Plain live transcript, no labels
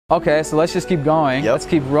Okay, so let's just keep going. Yep. Let's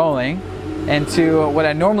keep rolling. And to what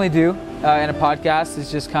I normally do in a podcast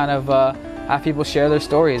is just kind of have people share their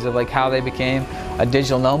stories of like how they became a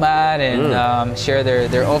digital nomad and share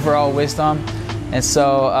their overall wisdom. And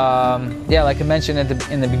so, yeah, like I mentioned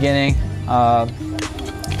in the beginning,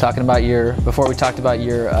 talking about before we talked about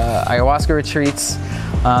your ayahuasca retreats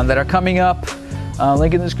that are coming up,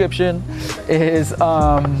 link in the description, is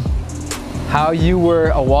how you were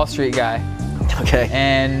a Wall Street guy. Okay.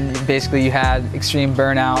 And basically you had extreme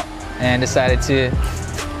burnout and decided to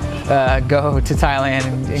go to Thailand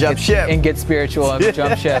and get spiritual and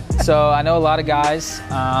jump ship. So I know a lot of guys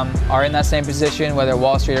are in that same position, whether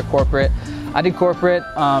Wall Street or corporate. I did corporate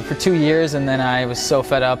for 2 years, and then I was so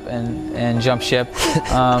fed up and jumped ship.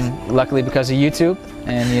 Luckily, because of YouTube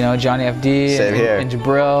and Johnny FD and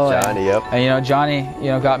Jabril. Johnny, yep. And Johnny,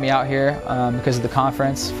 got me out here because of the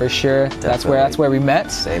conference for sure. Definitely. That's where we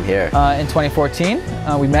met. Same here. In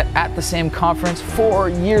 2014, we met at the same conference 4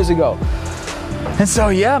 years ago. And so,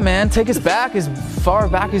 yeah, man, take us back as far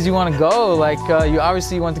back as you want to go. Like, you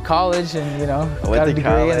obviously went to college and, got a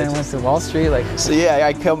degree and then went to Wall Street. So, yeah,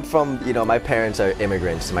 I come from, my parents are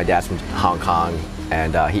immigrants. My dad's from Hong Kong,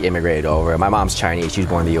 and he immigrated over. My mom's Chinese. She was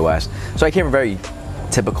born in the U.S. So I came from a very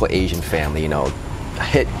typical Asian family,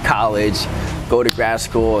 hit college, go to grad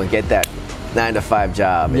school, and get that 9-to-5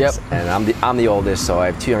 job. Yep. And I'm the oldest, so I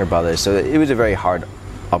have 2 younger brothers. So it was a very hard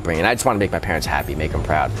upbringing. I just want to make my parents happy, make them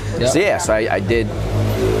proud. Yep. So I did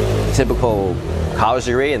a typical college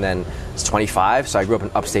degree, and then it's 25. So I grew up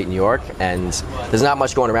in upstate New York, and there's not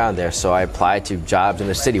much going around there. So I applied to jobs in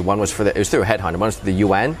the city. One was it was through a headhunter. One was through the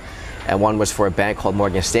UN, and one was for a bank called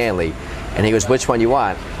Morgan Stanley. And he goes, "Which one you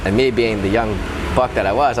want?" And me being the young buck that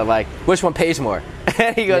I was, I'm like, "Which one pays more?"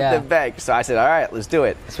 And he goes, "The bank." So I said, "All right, let's do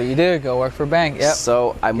it." That's what you do. Go work for a bank. Yep.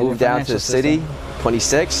 So I moved down to the city,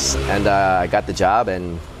 26, and I got the job,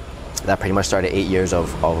 and that pretty much started 8 years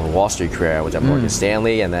of a Wall Street career. I was at Morgan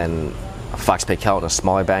Stanley, and then Fox Pay Kelton, a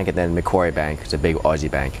smaller bank, and then Macquarie Bank, it's a big Aussie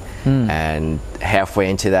bank. And halfway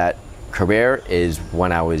into that career is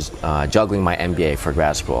when I was juggling my MBA for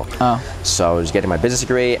grad school. So I was getting my business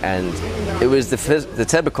degree, and it was the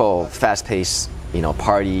typical fast-paced,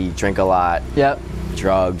 party, drink a lot,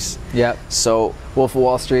 drugs. Yep. So Wolf of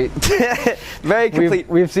Wall Street. Very complete.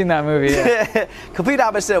 We've seen that movie. Yeah. Complete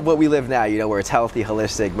opposite of what we live now, where it's healthy,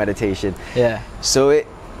 holistic, meditation. Yeah. So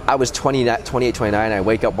I was 28, 29. I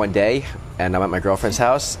wake up one day, and I'm at my girlfriend's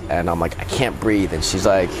house, and I'm like, I can't breathe. And she's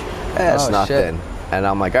like, it's nothing. Shit. And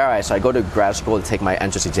I'm like, all right. So I go to grad school to take my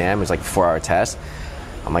entrance exam. It's like a 4-hour test.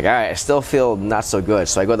 I'm like, all right, I still feel not so good.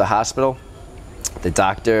 So I go to the hospital. The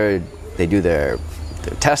doctor, they do their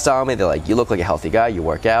test on me. They're like, you look like a healthy guy. You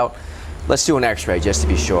work out. Let's do an x-ray just to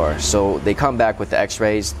be sure. So they come back with the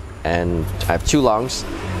x-rays, and I have 2 lungs.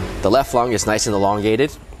 The left lung is nice and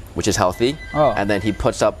elongated, which is healthy. And then he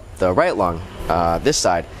puts up the right lung, this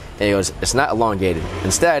side, and he goes, it's not elongated.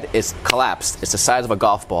 Instead, it's collapsed. It's the size of a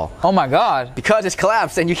golf ball. Oh my God. Because it's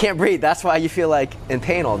collapsed and you can't breathe. That's why you feel like in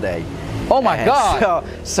pain all day. Oh my God.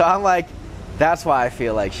 So I'm like, that's why I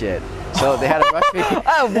feel like shit. So they had to rush me.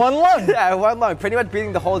 I have 1 lung. Yeah, I have 1 lung. Pretty much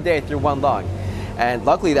breathing the whole day through 1 lung. And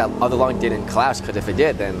luckily that other lung didn't collapse, because if it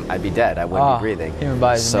did, then I'd be dead. I wouldn't be breathing. Human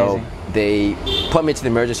body's amazing. They put me to the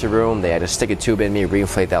emergency room. They had to stick a tube in me,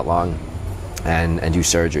 reinflate that lung, and do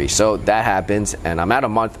surgery. So that happens, and I'm out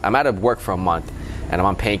of work for a month, and I'm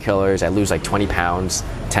on painkillers. I lose like 20 pounds,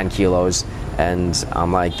 10 kilos, and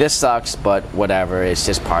I'm like, this sucks, but whatever. It's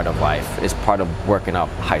just part of life. It's part of working a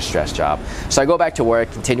high-stress job. So I go back to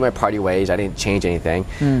work, continue my party ways. I didn't change anything.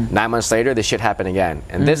 9 months later, this shit happened again,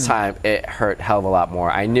 and this time it hurt hell of a lot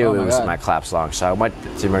more. I knew it was my collapsed lung, so I went to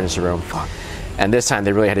the emergency room. And this time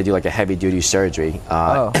they really had to do like a heavy-duty surgery.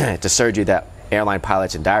 It's a surgery that airline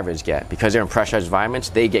pilots and divers get, because they're in pressurized environments.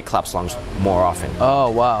 They get collapsed lungs more often. Oh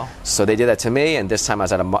wow! So they did that to me, and this time I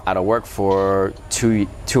was out of work for two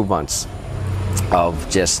months of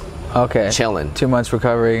just chilling. 2 months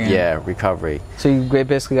recovering. Yeah, recovery. So you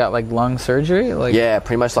basically got like lung surgery? Like, yeah,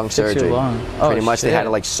 pretty much lung surgery. Your lung. Pretty much they had to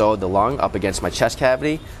like sew the lung up against my chest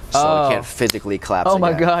cavity, so it can't physically collapse. Oh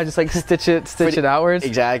my God! Just like stitch it outwards.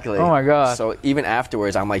 Exactly. Oh my God! So even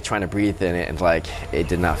afterwards, I'm like trying to breathe in it, and like it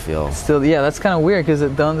did not feel. Still, yeah, that's kind of weird, because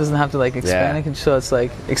it doesn't have to like expand. So it's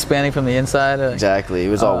like expanding from the inside. Exactly. It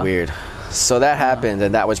was all weird. So that happened,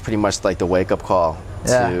 and that was pretty much like the wake-up call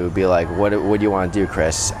to be like, what do you want to do,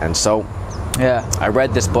 Chris? And so I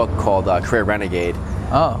read this book called Career Renegade,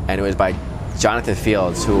 and it was by Jonathan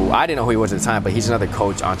Fields, who I didn't know who he was at the time, but he's another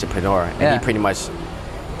coach, entrepreneur, and he pretty much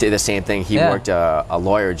did the same thing. He worked a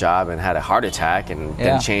lawyer job and had a heart attack and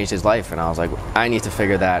then changed his life. And I was like, I need to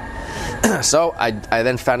figure that. So I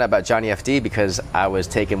then found out about Johnny FD because I was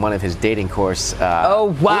taking one of his dating course.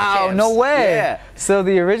 Oh, wow. No way. Yeah. So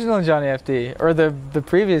the original Johnny FD or the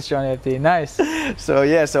previous Johnny FD. Nice.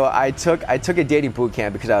 So I took a dating boot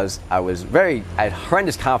camp because I had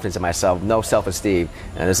horrendous confidence in myself, no self-esteem.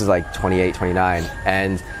 And this is like 28, 29.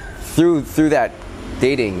 And through that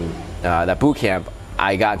dating, that boot camp,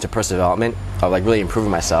 I got into personal development of like really improving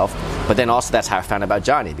myself. But then also that's how I found out about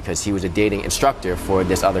Johnny, because he was a dating instructor for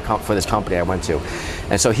this company I went to.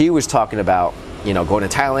 And so he was talking about, you know, going to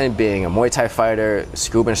Thailand, being a Muay Thai fighter,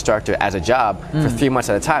 scuba instructor as a job for 3 months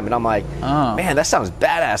at a time. And I'm like, man, that sounds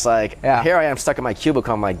badass. Like, here I am stuck in my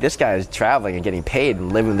cubicle. I'm like, this guy is traveling and getting paid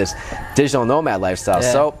and living this digital nomad lifestyle.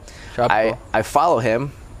 Yeah. So I follow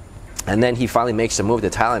him, and then he finally makes a move to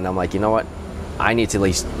Thailand. I'm like, you know what? I need to at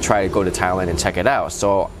least try to go to Thailand and check it out.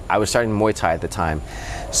 So I was starting Muay Thai at the time.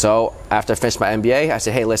 So after I finished my MBA, I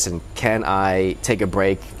said, hey, listen, can I take a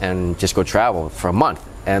break and just go travel for a month?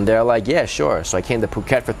 And they're like, yeah, sure. So I came to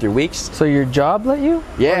Phuket for 3 weeks. So your job let you?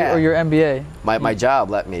 Yeah. Or your MBA? My job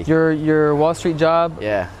let me. Your Wall Street job?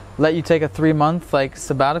 Yeah. Let you take a 3-month like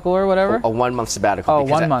sabbatical or whatever? A 1 month sabbatical. Oh,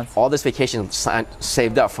 1 month. All this vacation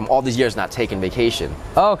saved up from all these years not taking vacation.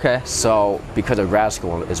 Oh, okay. So because of grad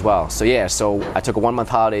school as well. So yeah, so I took a 1 month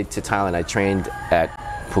holiday to Thailand. I trained at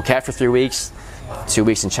Phuket for 3 weeks, 2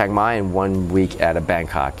 weeks in Chiang Mai, and 1 week at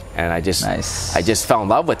Bangkok. And I just fell in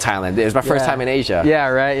love with Thailand. It was my first time in Asia. Yeah,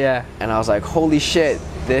 right, yeah. And I was like, holy shit,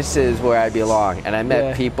 this is where I belong. And I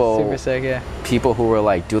met people, super sick, people who were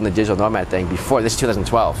like doing the digital nomad thing before. This is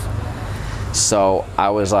 2012. So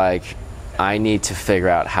I was like, I need to figure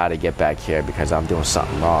out how to get back here because I'm doing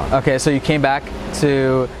something wrong. Okay, so you came back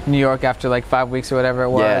to New York after like 5 weeks or whatever it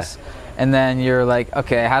was. Yeah. And then you're like,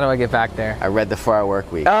 okay, how do I get back there? I read The 4 Hour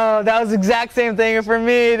Work Week. Oh, that was the exact same thing for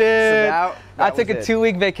me, dude. So I took a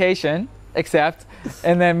 2-week vacation,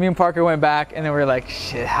 and then me and Parker went back, and then we were like,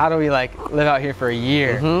 shit, how do we like live out here for a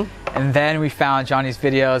year? And then we found Johnny's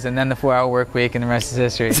videos, and then the 4 Hour Work Week, and the rest is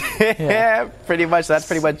history. Yeah, pretty much. That's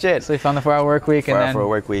pretty much it. So we found the 4 Hour Work Week, and then 4 Hour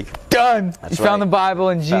Work Week. Done. You found the Bible,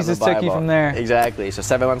 and Jesus took you from there. Exactly. So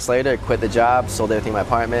 7 months later, quit the job, sold everything in my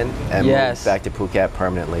apartment, and moved back to Phuket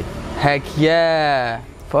permanently. Heck yeah.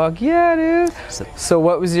 Fuck yeah, dude. So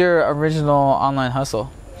what was your original online hustle?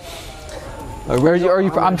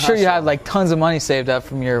 I'm sure you had like tons of money saved up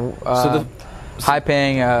from your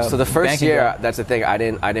high-paying So the first year, job. That's the thing, I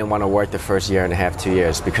didn't want to work the first year and a half, 2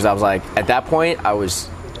 years, because I was like, at that point,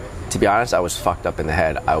 to be honest, I was fucked up in the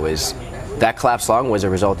head. That collapsed lung was a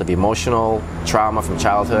result of emotional trauma from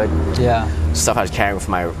childhood. Yeah. Stuff I was carrying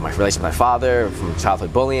from my relationship with my father, from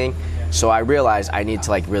childhood bullying. So I realized I need to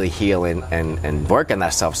like really heal and work on that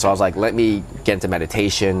stuff. So I was like, let me get into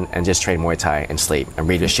meditation and just train Muay Thai and sleep and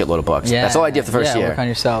read a shitload of books. Yeah. That's all I did the first year. Work on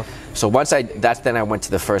yourself. So then I went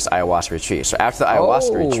to the first ayahuasca retreat. So after the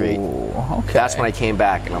ayahuasca retreat, that's when I came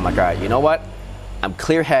back and I'm like, all right, you know what? I'm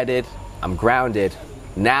clear-headed, I'm grounded.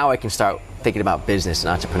 Now I can start thinking about business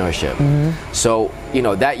and entrepreneurship. So, you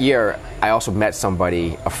know, that year I also met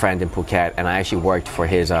somebody, a friend in Phuket, and I actually worked for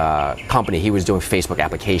his company. He was doing Facebook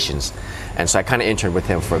applications. And so I kind of interned with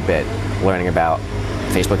him for a bit, learning about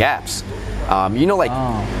Facebook apps. You know,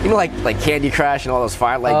 like Candy Crush and all those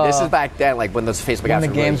fire. Like this is back then, like when those Facebook apps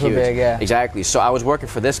were games really huge. Were big, yeah. Exactly. So I was working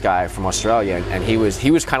for this guy from Australia, and he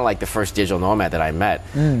was kind of like the first digital nomad that I met.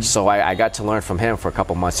 So I got to learn from him for a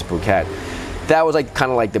couple months in Phuket. That was like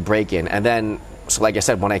kind of like the break-in, and then. So like I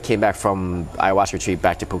said, when I came back from ayahuasca retreat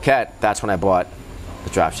back to Phuket, that's when I bought the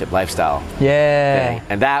Dropship Lifestyle thing.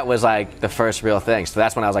 And that was like the first real thing. So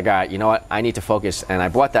that's when I was like, all right, you know what? I need to focus. And I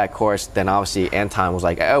bought that course. Then obviously Anton was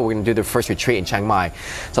like, oh, we're going to do the first retreat in Chiang Mai. So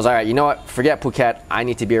I was like, all right, you know what? Forget Phuket. I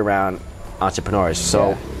need to be around entrepreneurs.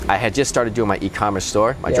 So I had just started doing my e-commerce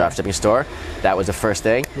store, my dropshipping store. That was the first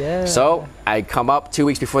thing. So I come up 2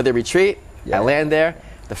 weeks before the retreat. I land there.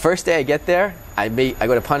 The first day I get there, I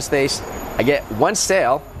go to Punch Space. I get one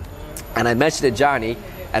sale, and I mentioned to Johnny,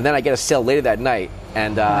 and then I get a sale later that night.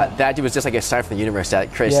 And that was just like a sign from the universe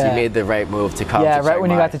that, Chris, you made the right move to come to Chiang Mai. Right when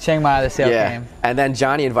you got to Chiang Mai, the sale came. And then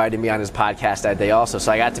Johnny invited me on his podcast that day also. So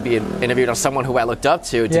I got to be interviewed on someone who I looked up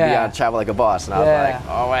to be on Travel Like a Boss. And I was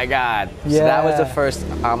like, oh my God. So that was the first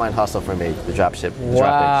online hustle for me, the dropship.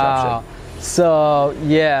 Wow. So,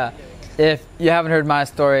 if you haven't heard my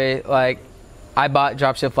story, like, I bought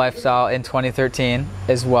Dropship Lifestyle in 2013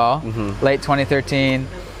 as well, late 2013.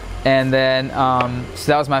 And then,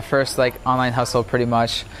 so that was my first like online hustle pretty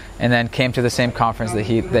much. And then came to the same conference that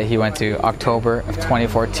he went to, October of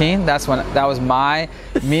 2014. That was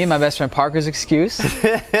me and my best friend Parker's excuse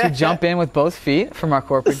to jump in with both feet from our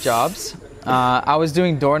corporate jobs. I was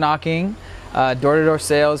doing door knocking, door-to-door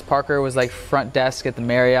sales. Parker was like front desk at the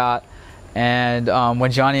Marriott. And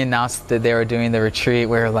when Johnny announced that they were doing the retreat,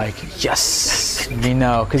 we were like, yes, we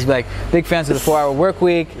know, because like big fans of the 4-hour work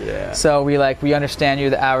week. Yeah. So we understand you're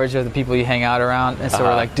the average of the people you hang out around, and so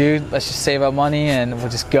we're like, dude, let's just save up money and we'll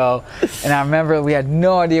just go. And I remember we had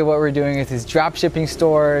no idea what we were doing with these drop shipping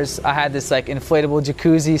stores. I had this like inflatable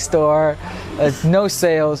jacuzzi store, no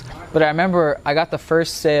sales, but I remember I got the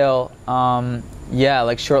first sale.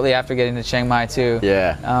 Like shortly after getting to Chiang Mai too.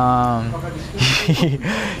 Yeah.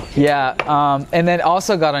 And then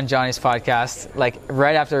also got on Johnny's podcast like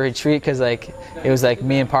right after the retreat, because like it was like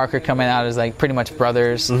me and Parker coming out as like pretty much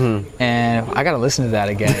brothers. And I gotta listen to that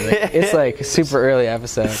again. It's like a super early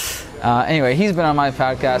episode. Anyway, he's been on my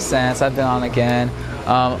podcast since. I've been on again.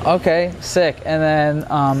 Okay, sick. And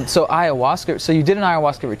then so ayahuasca. So you did an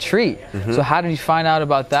ayahuasca retreat. So how did you find out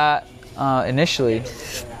about that initially?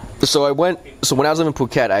 So when I was living in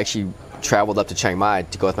Phuket, I actually traveled up to Chiang Mai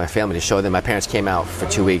to go with my family to show them. My parents came out for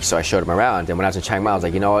 2 weeks, so I showed them around. And when I was in Chiang Mai, I was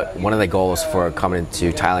like, you know what? One of the goals for coming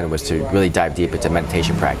to Thailand was to really dive deep into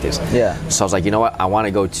meditation practice. Yeah. So I was like, you know what? I want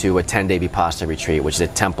to go to a 10-day Vipassana retreat, which is a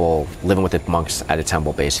temple, living with the monks at a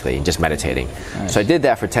temple, basically, and just meditating. Nice. So I did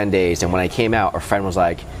that for 10 days. And when I came out, a friend was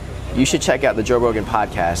like, you should check out the Joe Rogan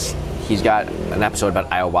podcast. He's got an episode about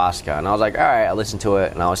ayahuasca. And I was like, all right, I listened to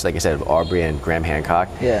it. And I was, like I said, Aubrey and Graham Hancock.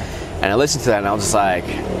 Yeah. And I listened to that and I was just like,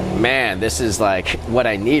 man, this is like what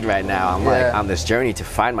I need right now. I'm like on this journey to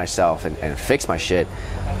find myself and fix my shit.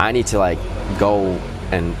 I need to like go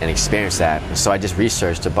and experience that. And so I just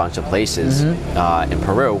researched a bunch of places in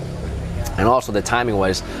Peru. And also the timing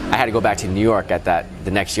was I had to go back to New York the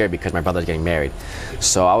next year because my brother was getting married.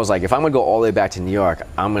 So I was like, if I'm gonna go all the way back to New York,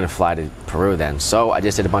 I'm gonna fly to Peru then. So I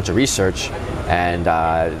just did a bunch of research, and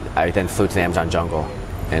I then flew to the Amazon jungle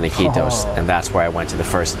and Iquitos, and that's where I went to the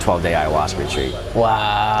first 12-day ayahuasca retreat.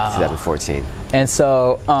 Wow. 2014. And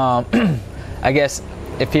so I guess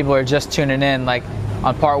if people are just tuning in, like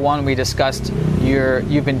on part one we discussed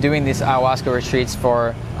you've been doing these ayahuasca retreats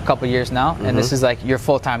for a couple years now, and this is like your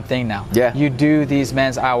full-time thing now. Yeah. You do these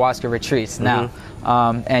men's ayahuasca retreats now,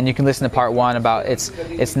 and you can listen to part one about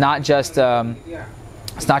it's not just a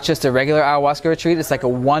regular ayahuasca retreat. It's like a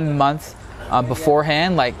 1 month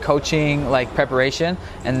beforehand, like coaching, like preparation,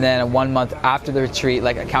 and then a 1 month after the retreat,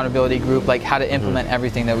 like accountability group, like how to implement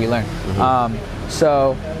everything that we learned.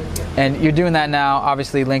 And you're doing that now.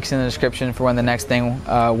 Obviously, links in the description for when the next thing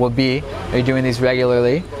will be. You're doing these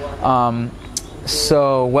regularly.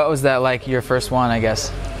 So what was that like, your first one, I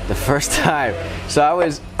guess? The first time. So I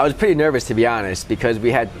was pretty nervous, to be honest, because we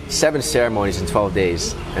had 7 ceremonies in 12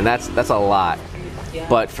 days, and that's a lot.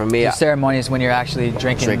 But for me, the ceremony is when you're actually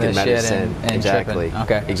drinking the medicine, shit and exactly.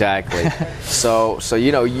 tripping. Okay. Exactly. So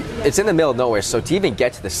you know, it's in the middle of nowhere. So to even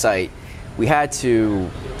get to the site, we had to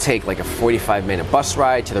take like a 45-minute bus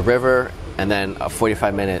ride to the river, and then a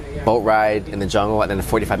 45-minute boat ride in the jungle, and then a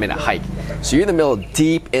 45-minute hike. So you're in the middle,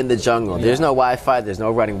 deep in the jungle. There's no Wi-Fi, there's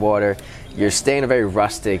no running water. You're staying in a very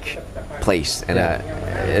rustic place,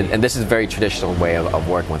 and this is a very traditional way of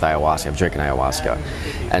working with ayahuasca, of drinking ayahuasca.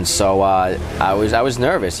 And so I was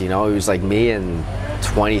nervous, you know. It was like me and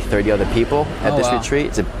 20, 30 other people at this retreat.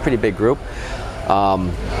 It's a pretty big group.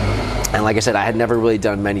 And like I said, I had never really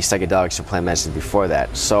done many psychedelics or plant medicine before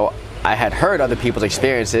that. So I had heard other people's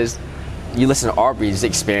experiences. You listen to Aubrey's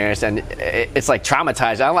experience, and it's like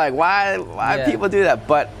traumatized. I'm like, why people do that?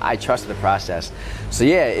 But I trusted the process. So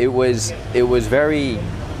yeah, it was very,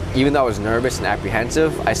 even though I was nervous and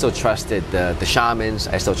apprehensive, I still trusted the shamans.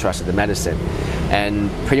 I still trusted the medicine. And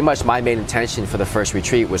pretty much my main intention for the first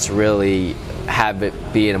retreat was to really have it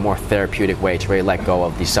be in a more therapeutic way, to really let go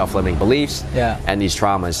of these self-limiting beliefs and these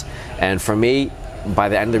traumas. And for me, by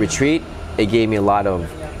the end of the retreat, it gave me a lot of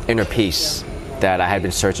inner peace that I had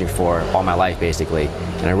been searching for all my life, basically.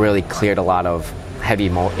 And I really cleared a lot of heavy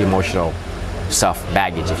emotional stuff,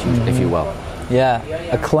 baggage, if you will. Yeah,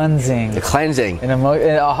 a cleansing. A cleansing.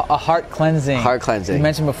 A heart cleansing. Heart cleansing. You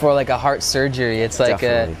mentioned before, like a heart surgery. It's like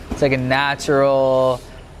it's like a natural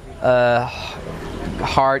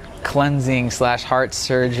heart cleansing / heart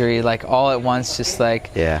surgery, like all at once, just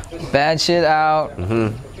like bad shit out,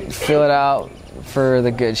 fill it out for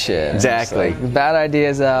the good shit. Exactly. Like bad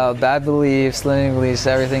ideas out, bad beliefs, limiting beliefs,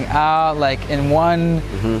 everything out, like in one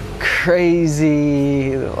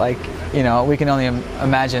crazy, like, you know, we can only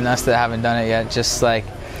imagine us that haven't done it yet, just like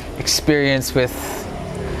experience with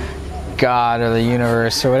God or the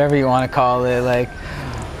universe or whatever you want to call it. Like,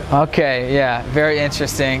 okay, yeah, very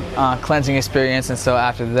interesting cleansing experience. And so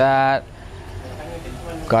after that,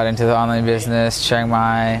 got into the online business, Chiang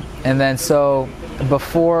Mai, and then so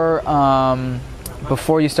before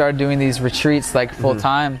you started doing these retreats like full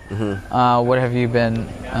time, what have you been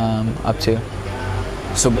up to?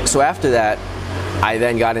 So after that, I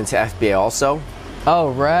then got into FBA also.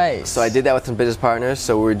 Oh, right. So I did that with some business partners.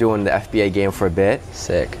 So we were doing the FBA game for a bit.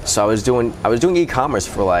 Sick. So I was doing e-commerce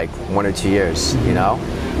for like 1 or 2 years, you know?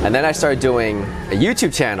 And then I started doing a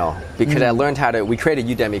YouTube channel because I learned we created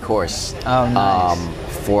a Udemy course. Oh, nice.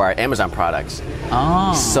 For our Amazon products.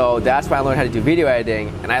 Oh. So that's when I learned how to do video editing,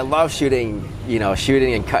 and I love shooting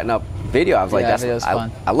and cutting up video. I was like, video's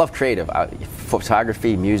fun. I love creative,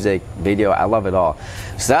 photography, music, video. I love it all.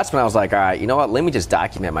 So that's when I was like, all right, you know what? Let me just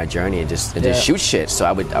document my journey and just shoot shit. So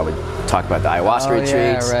I would talk about the ayahuasca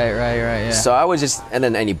retreats. Yeah, right. Yeah. So I was and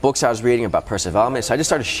then any books I was reading about personal development. So I just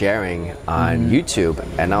started sharing on YouTube,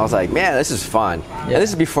 and I was like, man, this is fun. Yeah. And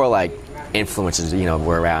this is before like influencers,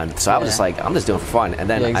 were around. So I was just like, I'm just doing it for fun. And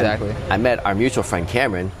then I met our mutual friend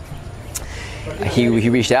Cameron. He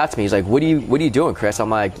reached out to me. He's like, what are you doing, Chris? I'm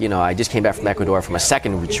like, I just came back from Ecuador from a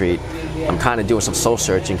second retreat. I'm kind of doing some soul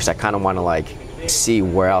searching because I kind of want to like see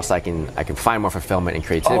where else I can find more fulfillment and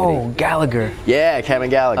creativity. Oh, Gallagher. Yeah, Kevin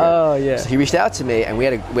Gallagher. Oh, yeah. So he reached out to me, and we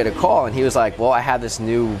had a call, and he was like, well, I have this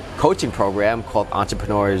new coaching program called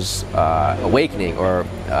Entrepreneurs Awakening or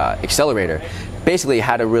Accelerator. Basically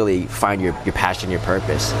how to really find your passion, your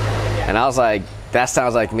purpose. And I was like, that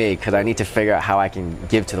sounds like me, because I need to figure out how I can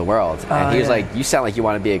give to the world. And he was like, you sound like you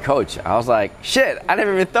want to be a coach. I was like, shit, I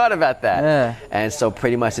never even thought about that. Yeah. And so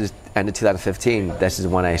pretty much at the end of 2015, this is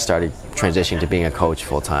when I started transitioning to being a coach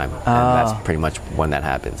full time. And that's pretty much when that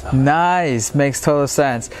happened. Nice, makes total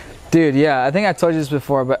sense. Dude, yeah, I think I told you this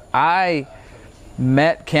before, but I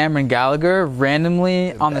met Cameron Gallagher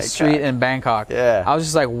randomly on the street in Bangkok. Yeah. I was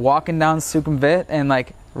just like walking down Sukhumvit, and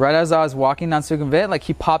like right as I was walking down Sukhumvit, like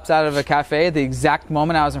he pops out of a cafe at the exact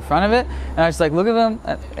moment I was in front of it, and I was just like, look at him,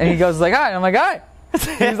 and he goes like, hi, and I'm like, hi.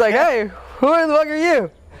 He's like, hey, who the fuck are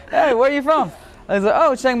you? Hey, where are you from? I was like,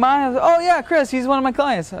 oh, Chiang Mai. I was like, oh yeah, Chris, he's one of my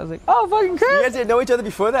clients. I was like, oh, fucking Chris. You guys didn't know each other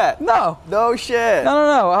before that? No. No shit.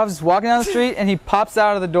 No. I was just walking down the street, and he pops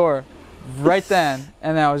out of the door right then,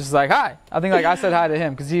 and then I was just like, hi. I think like I said hi to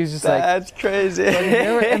him because he was just like, that's crazy.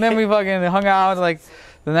 And then we fucking hung out like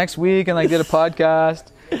the next week and like did a podcast.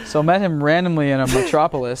 So met him randomly in a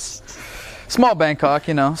metropolis, small Bangkok,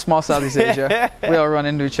 small Southeast Asia. We all run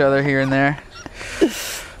into each other here and there.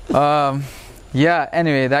 Yeah.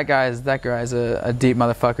 Anyway, that guy's a deep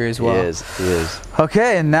motherfucker as well. He is.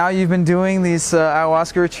 Okay, and now you've been doing these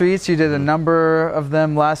ayahuasca retreats. You did a number of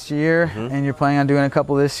them last year, and you're planning on doing a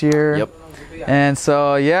couple this year. Yep. And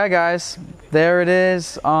so, yeah, guys, there it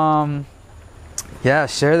is. Yeah,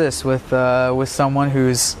 share this with someone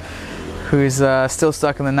who's still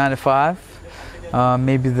stuck in the 9 to 5.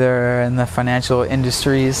 Maybe they're in the financial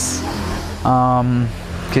industries.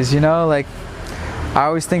 Because like I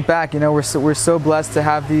always think back, we're so blessed to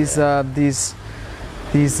have these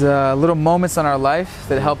little moments in our life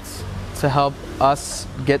that help us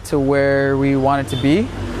get to where we wanted to be.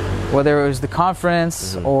 Whether it was the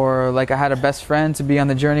conference or like I had a best friend to be on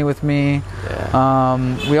the journey with me.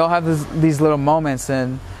 Yeah. We all have these little moments,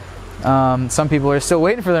 and some people are still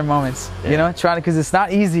waiting for their moments. Yeah. Trying to, because it's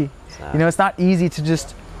not easy. It's not easy to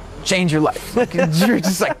just change your life. You're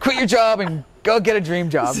just like quit your job and go get a dream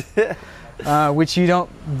job. Which you don't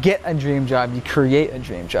get a dream job, you create a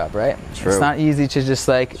dream job, right? True. It's not easy to just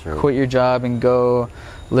like quit your job and go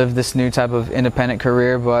live this new type of independent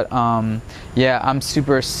career, but yeah, I'm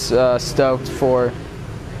super stoked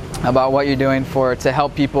about what you're doing to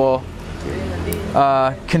help people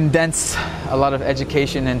condense a lot of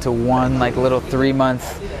education into one like little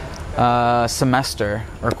 3-month semester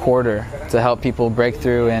or quarter to help people break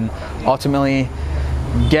through and ultimately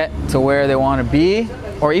get to where they want to be,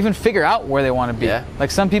 or even figure out where they want to be. Yeah.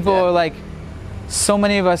 Like some people are like, so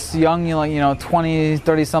many of us young, 20,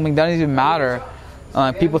 30 something, doesn't even matter.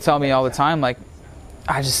 People tell me all the time, like,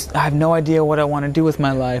 I have no idea what I want to do with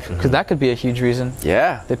my life, because that could be a huge reason.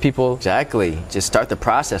 Yeah. That people exactly just start the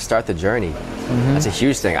process, start the journey. That's a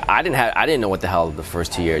huge thing. I didn't know what the hell the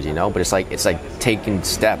first 2 years, but it's like taking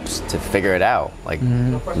steps to figure it out. Like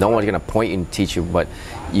no one's gonna point you and teach you, but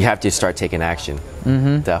you have to start taking action.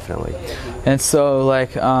 Definitely. And so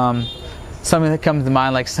like something that comes to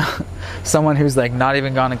mind, like someone who's like not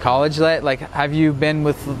even gone to college yet, like have you been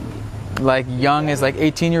with like young as like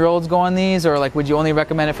 18-year-olds go on these, or like would you only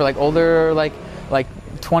recommend it for like older, like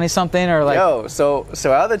 20 something, or like? So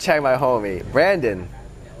our other Chiang Mai homie Brandon,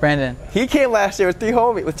 Brandon. He came last year with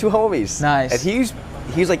two homies. Nice. And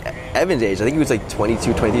he's like Evan's age. I think he was like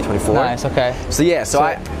 22, 23, 24. Nice. Okay. So yeah, as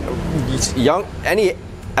long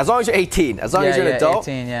as you're 18, as long as you're an adult,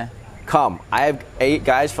 18, yeah. come. I have 8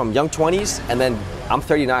 guys from young 20s, and then I'm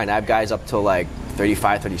 39. I have guys up to like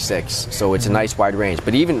 35, 36. So it's a nice wide range.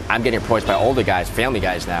 But even I'm getting approached by older guys, family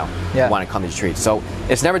guys now, who want to come to these retreats. So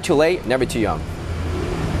it's never too late, never too young.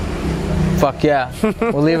 Fuck yeah.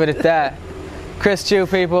 We'll leave it at that. Chris Chu,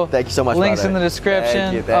 people. Thank you so much, Links brother. in the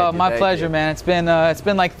description. Thank you, my pleasure, man. It's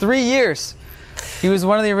been like 3 years. He was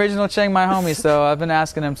one of the original Chiang Mai homies, so I've been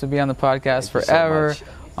asking him to be on the podcast forever. So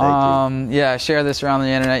yeah, share this around the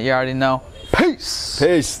internet. You already know. Peace.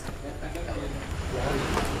 Peace.